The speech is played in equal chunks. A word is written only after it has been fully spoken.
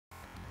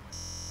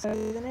So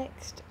the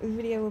next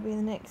video will be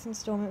the next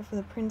installment for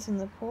The Prince and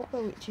the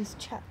Pauper, which is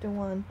Chapter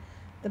 1,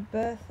 The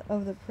Birth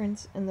of the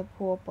Prince and the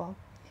Pauper.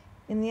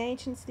 In the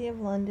ancient city of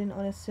London,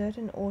 on a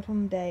certain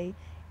autumn day,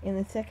 in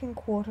the second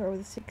quarter of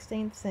the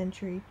 16th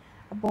century,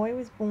 a boy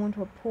was born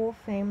to a poor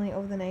family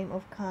of the name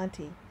of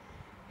Canty,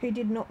 who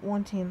did not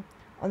want him.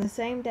 On the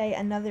same day,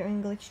 another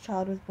English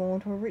child was born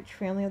to a rich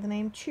family of the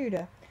name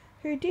Tudor,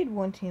 who did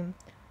want him.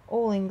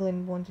 All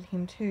England wanted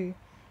him too.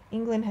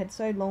 England had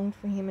so longed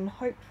for him and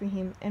hoped for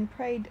him and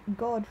prayed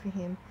God for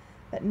him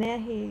that now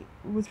he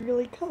was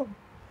really come.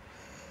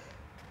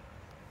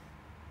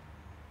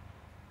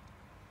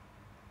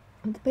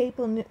 The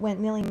people went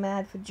nearly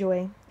mad for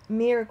joy.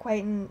 Mere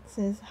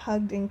acquaintances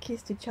hugged and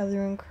kissed each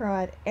other and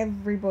cried.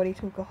 Everybody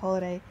took a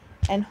holiday,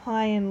 and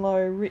high and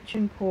low, rich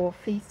and poor,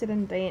 feasted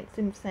and danced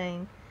and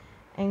sang,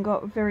 and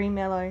got very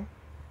mellow.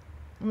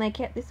 And they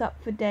kept this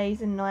up for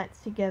days and nights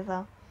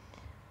together.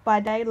 By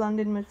day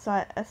London was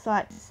a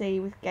sight to see,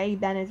 with gay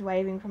banners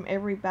waving from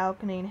every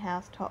balcony and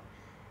housetop,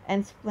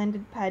 and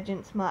splendid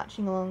pageants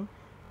marching along.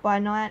 By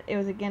night it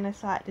was again a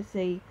sight to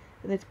see,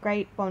 with its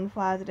great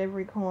bonfires at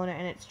every corner,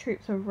 and its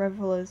troops of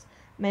revellers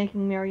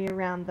making merry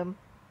around them.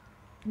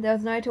 There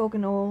was no talk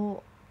in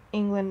all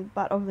England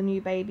but of the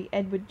new baby,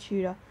 Edward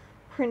Tudor,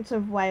 Prince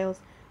of Wales,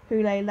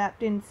 who lay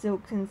lapped in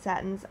silks and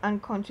satins,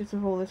 unconscious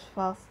of all this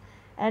fuss,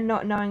 and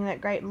not knowing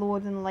that great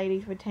lords and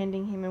ladies were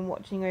tending him and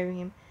watching over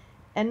him,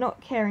 and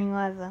not caring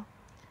either.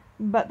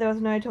 But there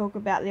was no talk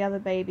about the other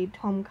baby,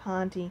 Tom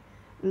Canty,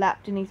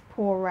 lapped in his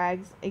poor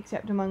rags,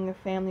 except among a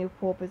family of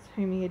paupers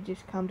whom he had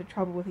just come to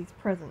trouble with his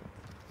presence.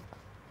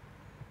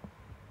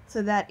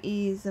 So that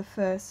is the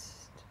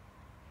first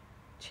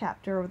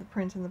chapter of The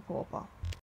Prince and the Pauper.